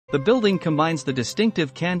The building combines the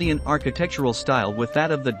distinctive Kandyan architectural style with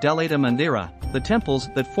that of the Dalita Mandira, the temples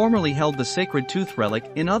that formerly held the sacred tooth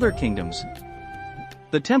relic in other kingdoms.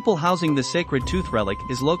 The temple housing the sacred tooth relic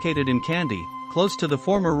is located in Kandy, close to the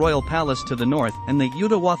former royal palace to the north and the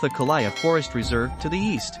Udawatha Kalaya Forest Reserve to the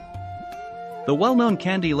east. The well-known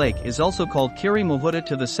Kandy Lake is also called Kiri Mohuta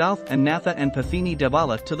to the south and Natha and Pathini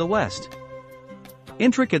Debala to the west.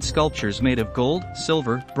 Intricate sculptures made of gold,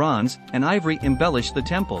 silver, bronze, and ivory embellish the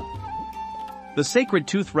temple. The sacred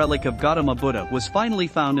tooth relic of Gautama Buddha was finally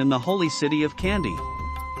found in the holy city of Kandy.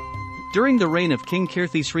 During the reign of King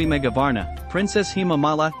Kirti Sri Meghavarna, Princess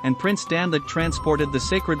Himamala and Prince Dandit transported the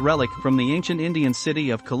sacred relic from the ancient Indian city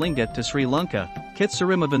of Kalinga to Sri Lanka,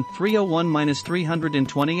 Kitsarimaban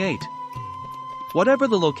 301-328. Whatever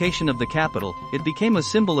the location of the capital, it became a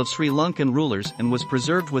symbol of Sri Lankan rulers and was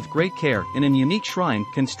preserved with great care in an unique shrine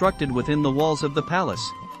constructed within the walls of the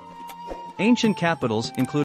palace. Ancient capitals include